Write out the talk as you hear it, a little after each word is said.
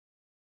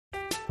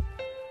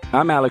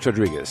I'm Alex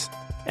Rodriguez.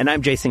 And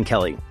I'm Jason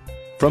Kelly.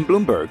 From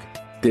Bloomberg,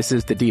 this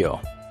is The Deal.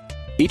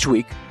 Each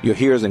week, you'll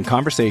hear us in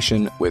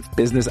conversation with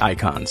business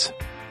icons.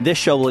 This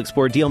show will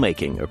explore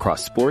deal-making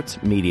across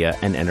sports, media,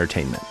 and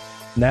entertainment.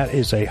 That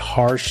is a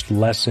harsh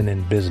lesson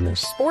in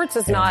business. Sports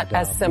is not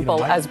as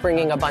simple as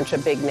bringing a bunch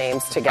of big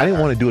names together. I didn't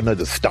want to do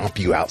another stomp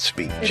you out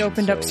speech. It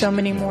opened up so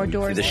many more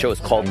doors. The show is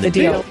called The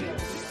Deal.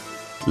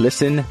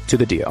 Listen to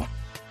The Deal.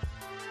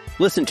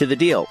 Listen to The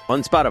Deal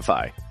on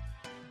Spotify.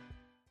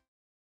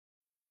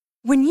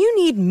 When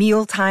you need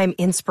mealtime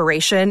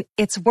inspiration,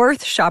 it's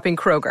worth shopping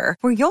Kroger,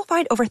 where you'll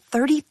find over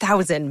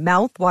 30,000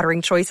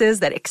 mouth-watering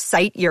choices that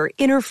excite your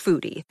inner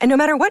foodie. And no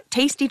matter what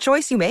tasty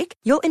choice you make,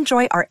 you'll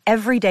enjoy our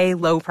everyday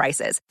low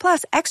prices,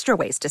 plus extra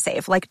ways to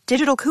save, like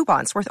digital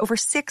coupons worth over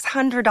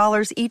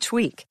 $600 each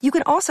week. You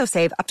can also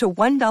save up to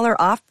 $1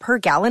 off per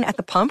gallon at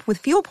the pump with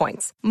fuel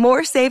points.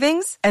 More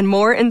savings and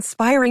more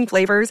inspiring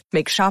flavors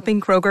make shopping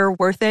Kroger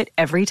worth it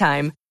every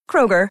time.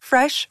 Kroger,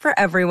 fresh for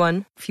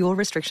everyone. Fuel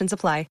restrictions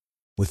apply.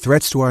 With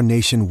threats to our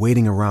nation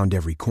waiting around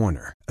every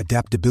corner,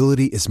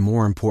 adaptability is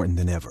more important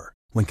than ever.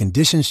 When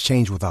conditions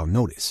change without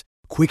notice,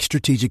 quick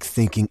strategic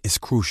thinking is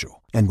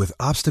crucial. And with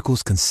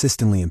obstacles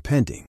consistently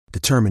impending,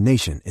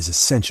 determination is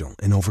essential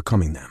in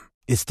overcoming them.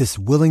 It's this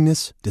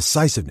willingness,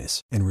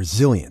 decisiveness, and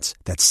resilience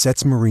that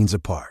sets Marines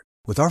apart.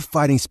 With our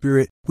fighting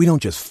spirit, we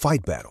don't just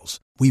fight battles,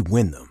 we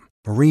win them.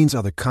 Marines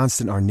are the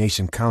constant our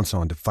nation counts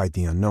on to fight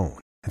the unknown.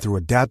 And through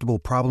adaptable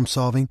problem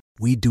solving,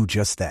 we do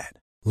just that.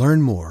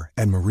 Learn more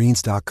at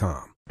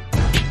marines.com.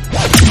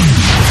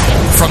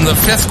 From the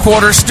Fifth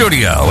Quarter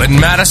Studio in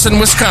Madison,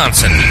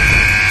 Wisconsin,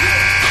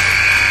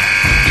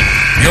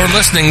 you're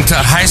listening to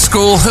High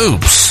School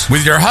Hoops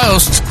with your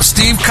hosts,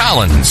 Steve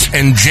Collins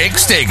and Jake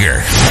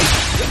Stager.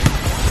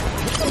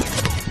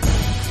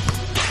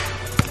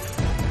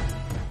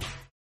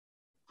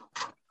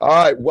 All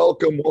right,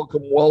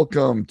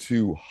 welcome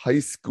to High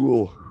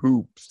School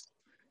Hoops.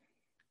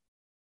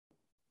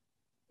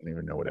 I don't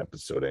even know what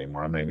episode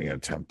anymore. I'm not even going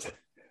to attempt.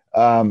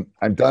 I'm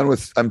done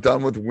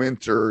with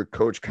winter.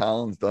 Coach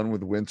Collins done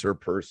with winter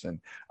person.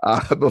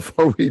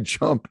 Before we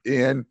jump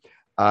in,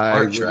 I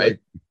would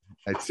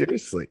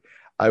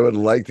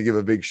like to give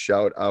a big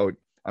shout out.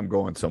 I'm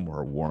going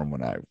somewhere warm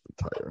when I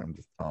retire. I'm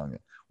just telling you,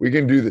 we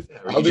can do this.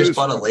 You just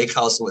bought a lake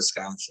house in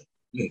Wisconsin.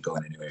 You ain't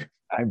going anywhere.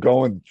 I'm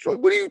going.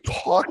 What are you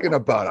talking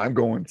about? I'm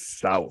going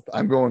south.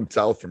 I'm going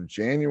south from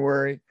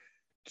January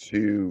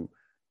to.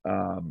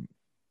 Oh,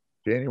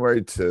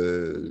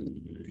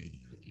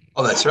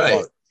 that's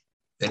right.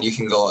 Then you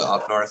can go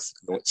up north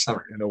in the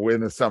summer. In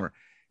the summer,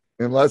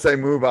 unless I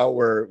move out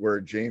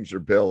where James or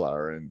Bill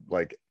are in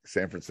like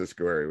San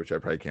Francisco area, which I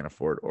probably can't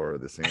afford, or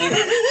the same.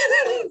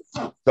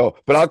 So,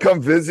 but I'll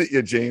come visit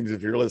you, James,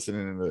 if you're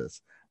listening to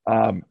this.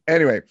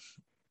 Anyway.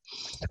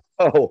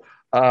 What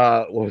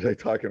was I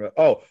talking about?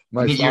 Oh,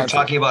 you're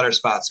talking about our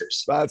sponsors.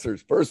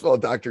 Sponsors. First of all,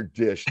 Dr.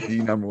 Dish, the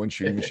number one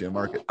shooting machine in the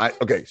market.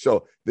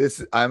 So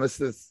I'm a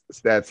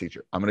stats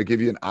teacher. I'm going to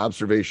give you an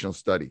observational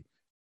study.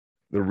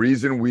 The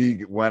reason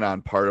we went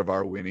on part of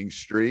our winning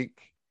streak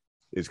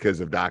is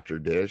because of Dr.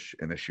 Dish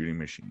and the shooting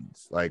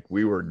machines. Like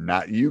we were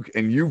not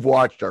and you've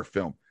watched our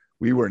film.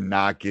 We were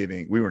not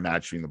shooting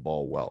the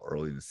ball well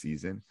early in the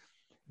season.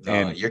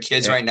 No, your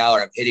kids right now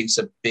are hitting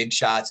some big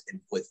shots and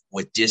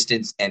with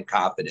distance and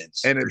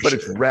confidence. But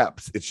it's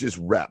reps. It's just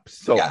reps.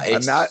 So yeah,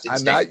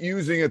 I'm not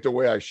using it the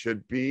way I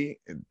should be.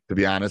 To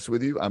be honest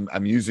with you,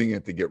 I'm using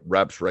it to get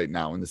reps right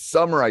now. In the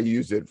summer, I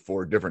use it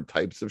for different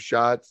types of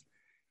shots.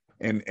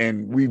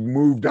 And we've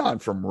moved on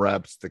from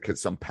reps to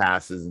some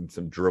passes and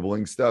some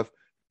dribbling stuff.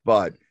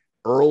 But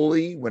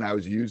early when I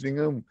was using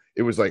them,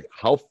 it was like,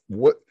 if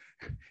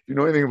you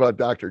know anything about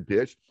Dr.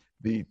 Dish,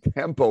 the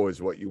tempo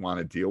is what you want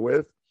to deal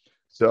with.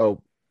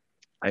 So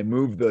I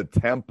moved the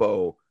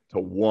tempo to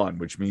 1,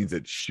 which means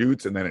it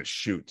shoots and then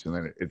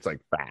it's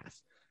like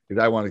fast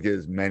because I want to get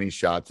as many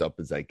shots up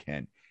as I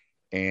can.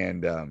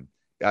 And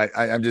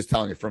I'm just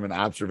telling you from an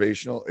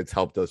observational, it's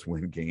helped us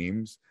win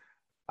games.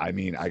 I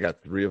mean, I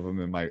got 3 of them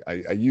in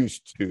I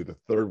used 2. The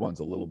third one's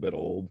a little bit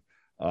old.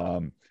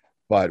 But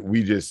I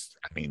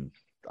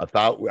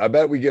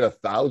bet we get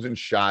 1,000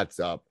 shots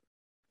up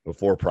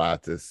before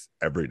practice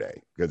every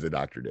day because of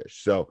Dr.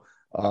 Dish. So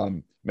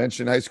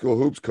mention High School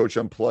Hoops, Coach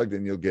Unplugged,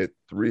 and you'll get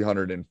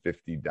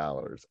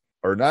 $350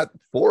 or not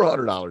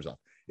 $400 off.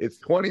 It's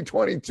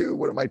 2022.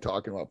 What am I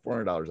talking about?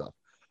 $400 off.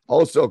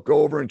 Also,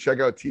 go over and check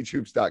out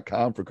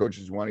teachhoops.com for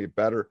coaches who want to get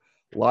better.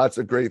 Lots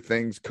of great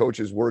things.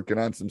 Coaches working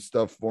on some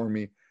stuff for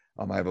me.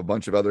 I have a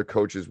bunch of other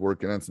coaches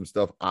working on some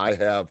stuff. I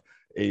have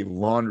a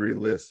laundry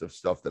list of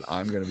stuff that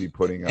I'm going to be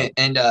putting up.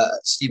 And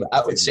Steve,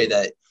 I would say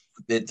that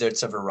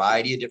there's a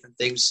variety of different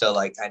things. So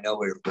like, I know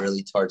we're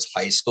really towards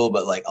high school,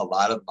 but like a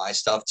lot of my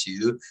stuff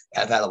too,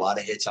 I've had a lot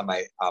of hits on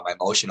my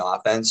motion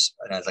offense,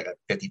 and it's like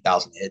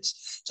 50,000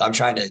 hits. So I'm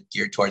trying to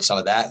gear towards some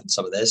of that and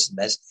some of this and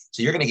this.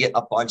 So you're going to get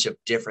a bunch of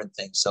different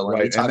things. So when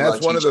right. And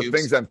that's one of the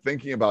things I'm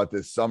thinking about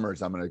this summer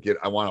is I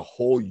want a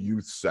whole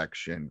youth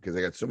section because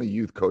I got so many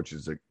youth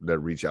coaches that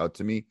reach out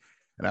to me,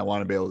 and I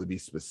want to be able to be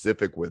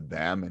specific with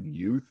them and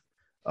youth.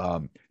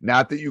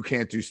 Not that you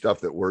can't do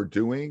stuff that we're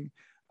doing,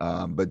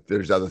 but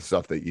there's other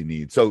stuff that you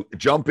need. So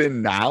jump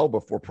in now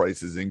before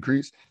prices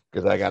increase,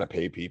 because I got to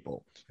pay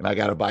people and I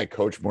got to buy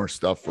Coach more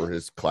stuff for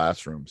his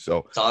classroom.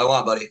 So that's all I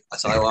want, buddy.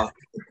 That's all I want.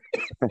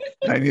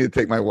 I need to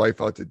take my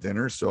wife out to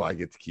dinner so I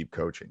get to keep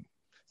coaching.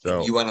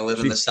 So you want to live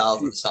in the South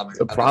in the summer.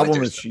 The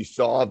problem is she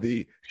saw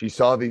the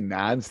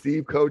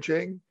non-Steve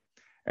coaching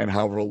and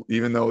how,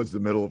 even though it's the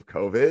middle of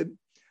COVID,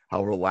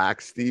 how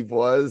relaxed Steve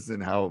was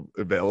and how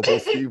available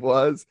Steve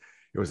was.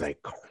 It was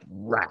like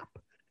crap.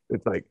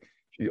 It's like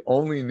she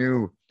only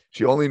knew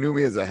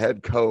me as a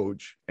head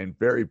coach and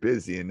very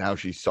busy. And now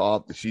she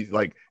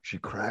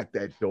cracked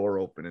that door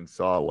open and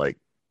saw like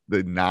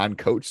the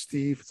non-coach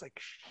Steve. It's like,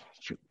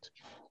 shoot.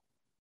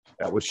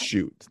 That was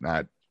shoot,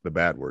 not the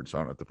bad word. So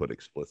I don't have to put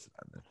explicit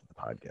on the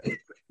podcast.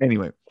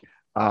 Anyway.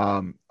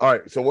 All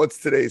right. So what's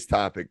today's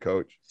topic,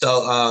 Coach?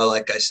 So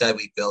like I said,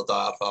 we built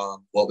off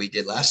what we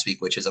did last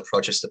week, which is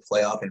approaches to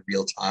playoff in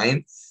real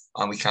time.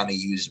 We kind of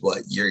used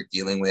what you're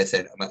dealing with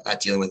and not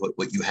dealing with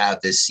what you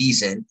have this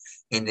season.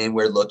 And then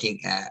we're looking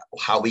at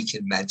how we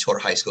can mentor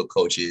high school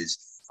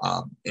coaches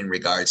in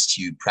regards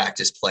to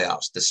practice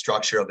playoffs, the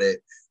structure of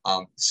it,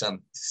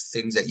 some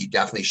things that you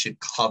definitely should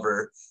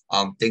cover,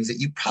 things that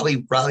you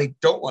probably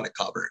don't want to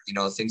cover,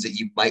 things that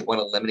you might want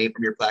to eliminate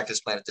from your practice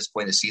plan at this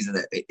point in the season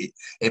that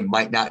it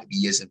might not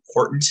be as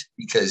important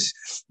because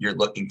you're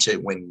looking to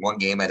win one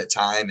game at a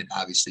time. And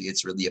obviously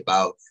it's really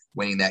about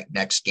winning that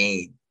next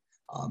game.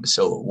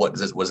 So what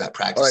does that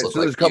practice look like?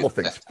 So there's a couple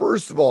things.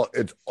 First of all,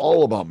 it's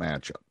all about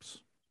matchups.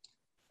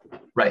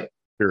 Right.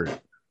 Period.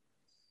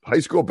 High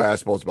school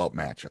basketball is about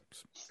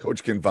matchups.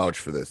 Coach can vouch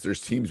for this. There's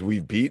teams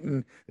we've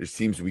beaten. There's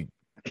teams we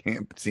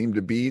can't seem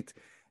to beat.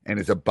 And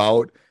it's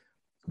about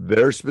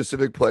their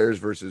specific players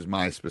versus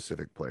my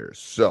specific players.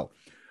 So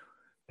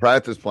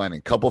practice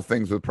planning, couple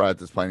things with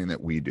practice planning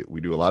that we do. We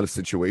do a lot of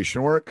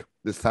situation work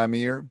this time of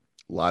year,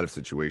 a lot of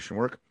situation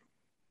work.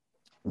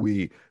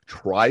 We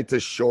try to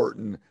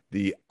shorten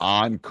the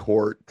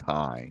on-court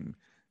time,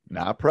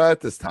 not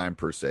practice time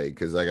per se,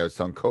 because like I was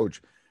telling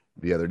Coach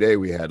the other day,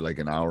 we had like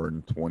an hour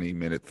and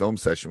 20-minute film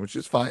session, which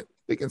is fine.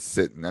 They can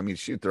sit and,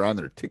 shoot, they're on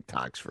their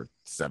TikToks for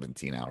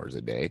 17 hours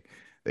a day.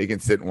 They can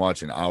sit and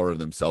watch an hour of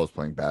themselves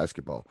playing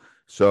basketball.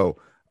 So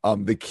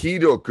the key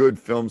to a good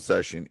film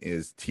session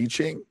is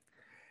teaching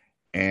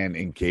and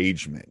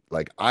engagement.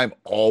 Like I'm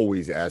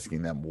always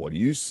asking them, what do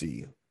you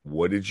see?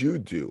 What did you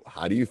do?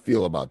 How do you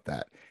feel about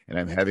that? And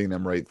I'm having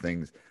them write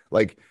things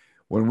like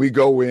when we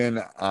go in,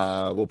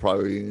 we'll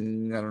probably,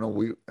 I don't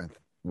know,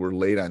 we're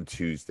late on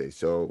Tuesday.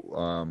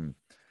 So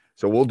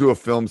we'll do a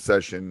film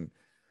session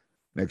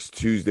next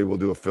Tuesday. We'll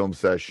do a film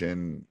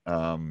session.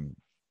 I'm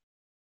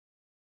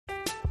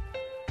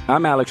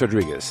Alex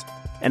Rodriguez.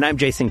 And I'm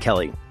Jason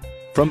Kelly.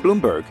 From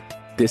Bloomberg,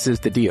 this is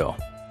The Deal.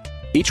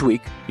 Each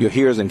week, you'll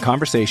hear us in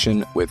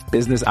conversation with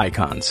business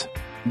icons.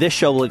 This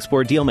show will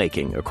explore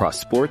deal-making across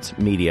sports,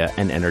 media,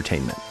 and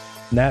entertainment.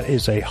 That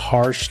is a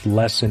harsh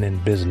lesson in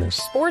business.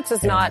 Sports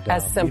is not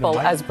as simple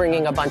as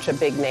bringing a bunch of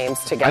big names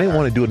together. I didn't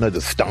want to do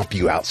another stomp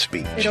you out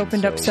speech. It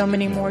opened up so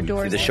many more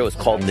doors. The show is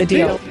called The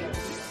Deal.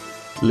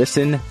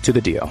 Listen to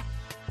The Deal.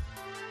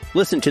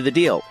 Listen to The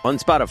Deal on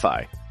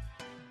Spotify.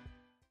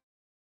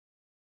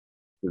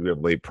 We have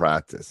late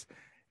practice.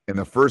 And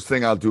the first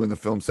thing I'll do in the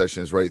film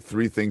session is write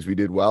 3 things we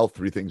did well,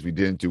 3 things we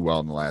didn't do well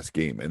in the last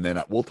game. And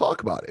then we'll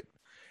talk about it.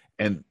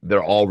 And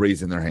they're all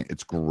raising their hand.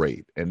 It's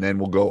great. And then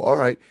we'll go, all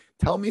right,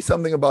 tell me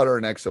something about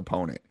our next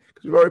opponent.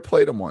 Because we've already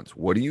played them once.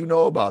 What do you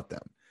know about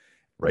them?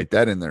 Write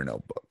that in their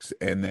notebooks.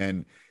 And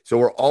then, so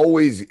we're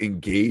always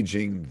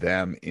engaging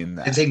them in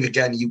that. I think,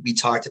 again, we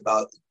talked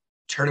about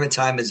tournament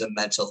time is a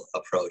mental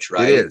approach,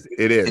 right?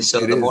 It is. And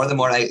so the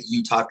more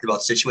you talked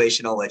about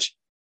situational, which,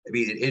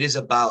 it is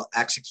about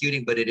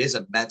executing, but it is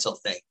a mental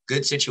thing.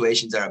 Good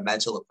situations are a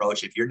mental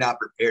approach. If you're not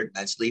prepared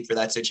mentally for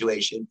that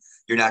situation,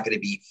 you're not going to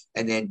be.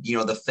 And then,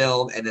 the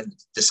film and then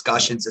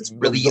discussions, it's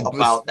really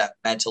about that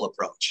mental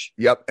approach.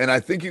 Yep. And I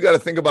think you got to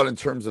think about it in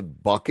terms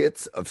of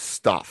buckets of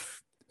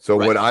stuff. So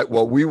right.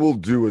 What we will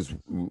do is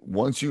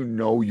once you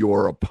know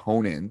your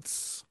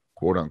opponents,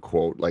 quote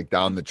unquote, like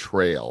down the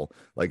trail,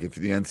 like if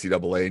you're the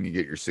NCAA and you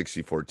get your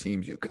 64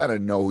 teams, you kind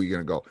of know who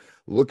you're going to go.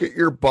 Look at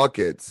your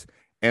buckets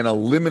and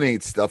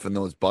eliminate stuff in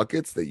those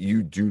buckets that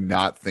you do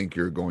not think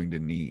you're going to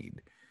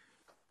need.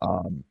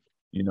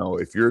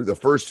 If you're the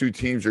first 2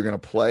 teams you're going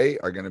to play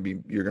you're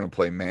going to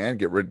play man,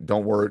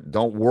 don't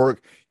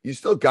work. You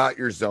still got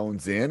your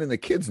zones in and the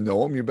kids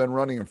know them. You've been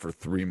running them for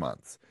 3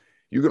 months.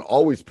 You can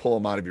always pull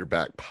them out of your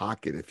back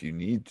pocket if you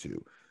need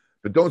to,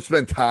 but don't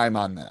spend time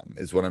on them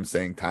is what I'm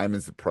saying. Time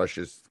is a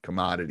precious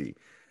commodity.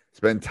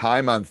 Spend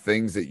time on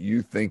things that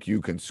you think you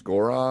can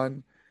score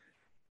on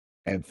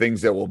and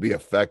things that will be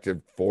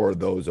effective for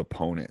those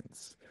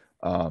opponents.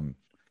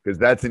 Because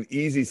that's an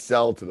easy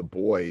sell to the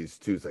boys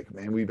too. It's like,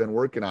 man, we've been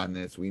working on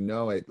this. We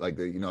know it. Like,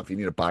 if you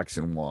need a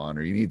boxing one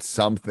or you need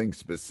something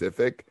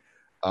specific,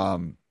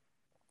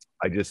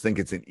 I just think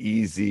it's an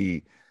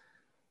easy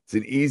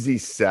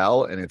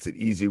sell and it's an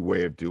easy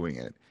way of doing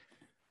it.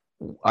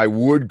 I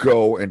would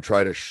go and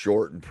try to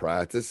shorten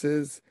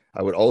practices.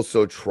 I would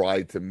also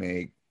try to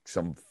make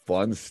some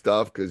fun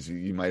stuff because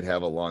you might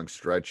have a long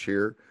stretch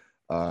here.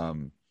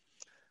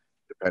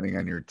 Depending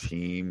on your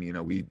team, you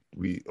know, we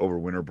over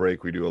winter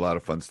break, we do a lot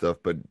of fun stuff,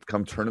 but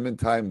come tournament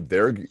time,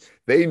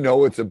 they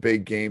know it's a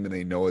big game and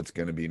they know it's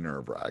going to be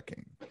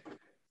nerve-wracking.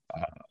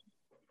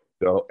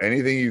 So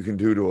anything you can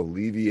do to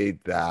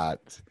alleviate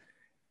that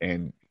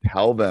and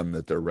tell them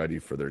that they're ready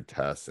for their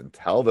tests and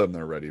tell them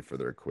they're ready for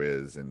their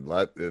quiz and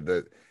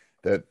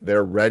that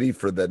they're ready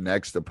for the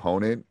next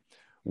opponent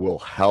will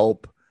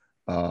help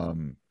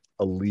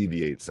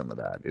alleviate some of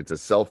that. It's a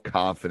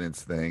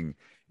self-confidence thing.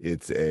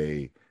 It's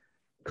a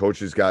coach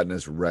has gotten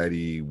us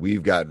ready.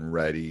 We've gotten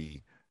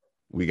ready.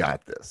 We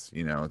got this.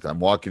 You know, I'm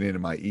walking into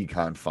my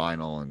econ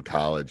final in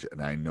college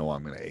and I know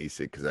I'm going to ace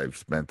it because I've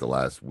spent the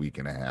last week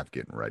and a half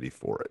getting ready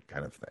for it,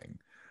 kind of thing.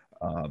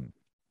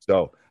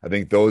 So I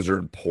think those are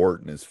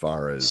important as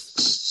far as.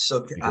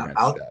 So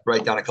I'll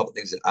write down a couple of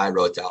things that I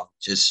wrote down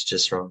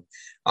just from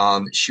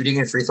shooting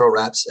and free throw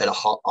reps at an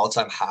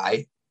all-time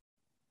high.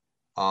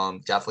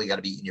 Definitely got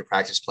to be in your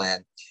practice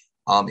plan.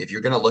 If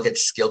you're going to look at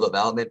skill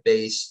development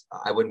base,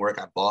 I wouldn't work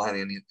on ball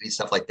handling and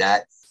stuff like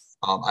that.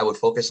 I would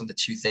focus on the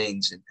two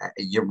things. And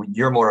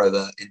you're more of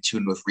in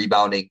tune with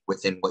rebounding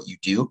within what you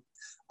do.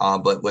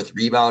 But with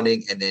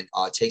rebounding and then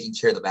taking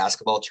care of the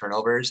basketball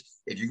turnovers,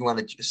 if you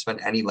want to spend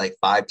any like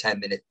 5-10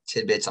 minute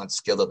tidbits on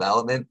skill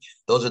development,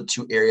 those are the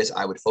two areas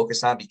I would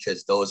focus on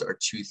because those are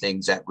two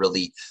things that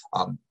really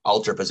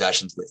alter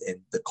possessions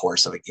within the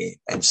course of a game.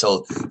 And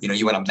so, you know,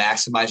 you want to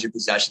maximize your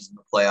possessions in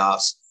the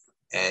playoffs.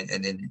 And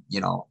then,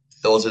 you know,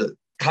 those are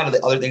kind of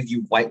the other things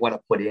you might want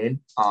to put in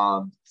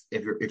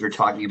if you're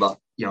talking about,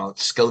 you know,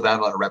 skill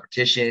development or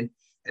repetition,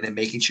 and then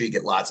making sure you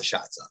get lots of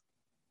shots up.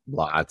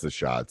 Lots of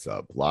shots,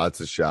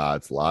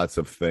 lots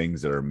of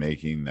things that are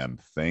making them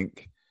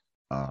think.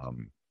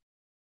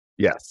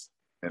 Yes.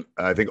 And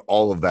I think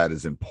all of that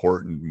is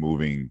important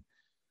moving,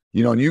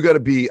 you know, and you got to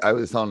be, I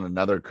was telling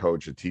another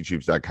coach, a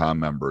teachhoops.com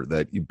member,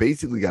 that you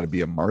basically got to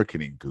be a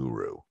marketing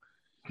guru.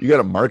 You got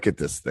to market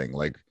this thing.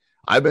 Like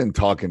I've been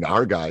talking to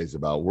our guys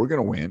about, we're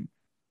going to win.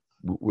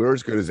 We're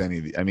as good as any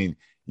of the, I mean,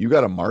 you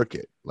got to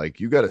market, like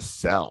you got to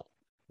sell,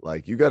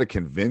 like you got to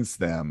convince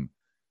them.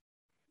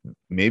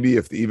 Maybe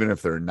even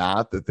if they're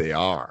not, that they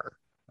are.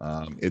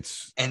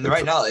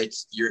 Right now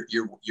it's you're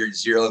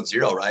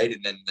 0-0, right?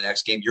 And then the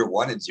next game you're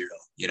 1-0,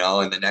 you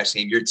know, and the next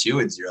game you're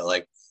 2-0.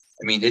 Like,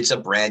 I mean, it's a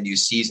brand new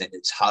season.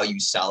 It's how you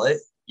sell it.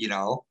 You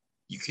know,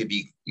 you could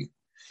be.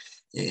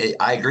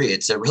 I agree.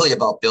 It's really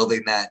about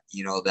building that.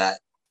 You know,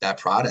 that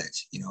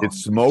product. You know,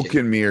 it's smoke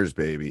and mirrors,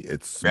 baby.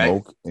 It's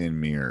smoke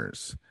and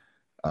mirrors,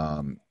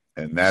 and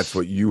that's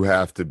what you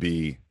have to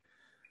be.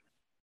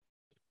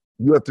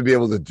 You have to be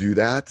able to do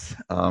that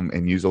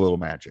and use a little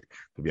magic,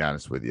 to be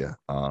honest with you,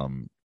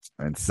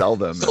 and sell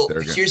them. So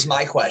here's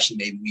my question.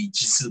 Maybe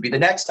this will be the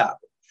next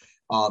topic.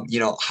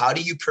 You know, how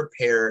do you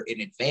prepare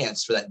in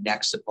advance for that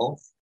next opponent?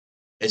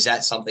 Is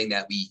that something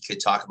that we could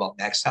talk about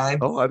next time?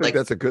 Oh, I think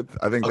that's a good.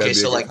 I think. Okay,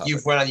 so like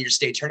you've went on your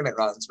state tournament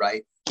runs,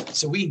 right?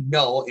 So we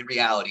know in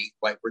reality,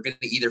 right, we're going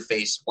to either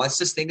face once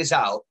this thing is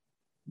out.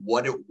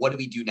 What do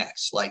we do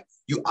next? Like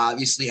you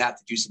obviously have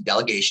to do some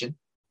delegation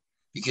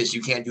because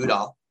you can't do it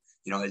all.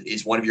 You know,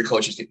 is one of your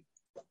coaches?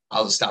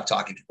 I'll just stop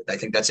talking. I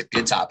think that's a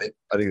good topic.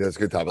 I think that's a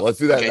good topic. Let's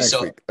do that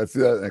next week. Let's do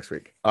that next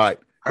week. All right.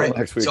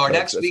 Next week. So our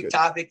next week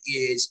topic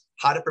is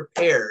how to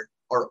prepare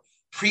or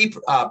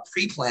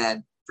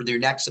pre-plan for your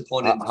next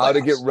opponent. How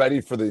to get ready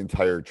for the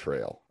entire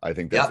trail. I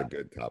think that's a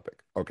good topic.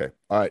 Okay.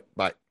 All right.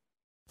 Bye.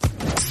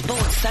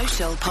 Sports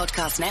Social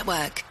Podcast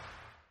Network.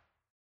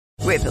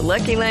 With the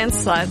Lucky Land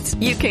Slots,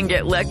 you can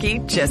get lucky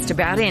just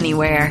about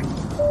anywhere.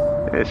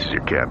 This is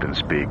your captain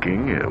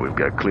speaking. We've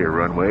got clear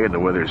runway and the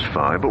weather's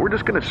fine, but we're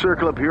just going to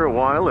circle up here a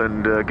while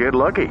and get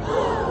lucky.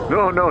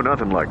 No,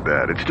 nothing like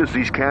that. It's just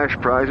these cash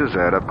prizes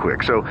add up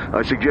quick. So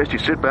I suggest you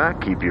sit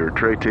back, keep your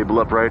tray table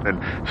upright, and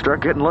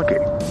start getting lucky.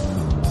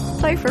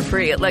 Play for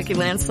free at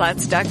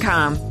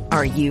LuckyLandSlots.com.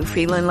 Are you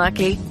feeling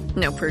lucky?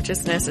 No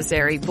purchase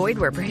necessary. Void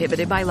where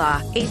prohibited by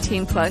law.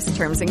 18+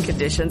 terms and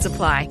conditions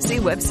apply. See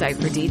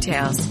website for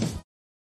details.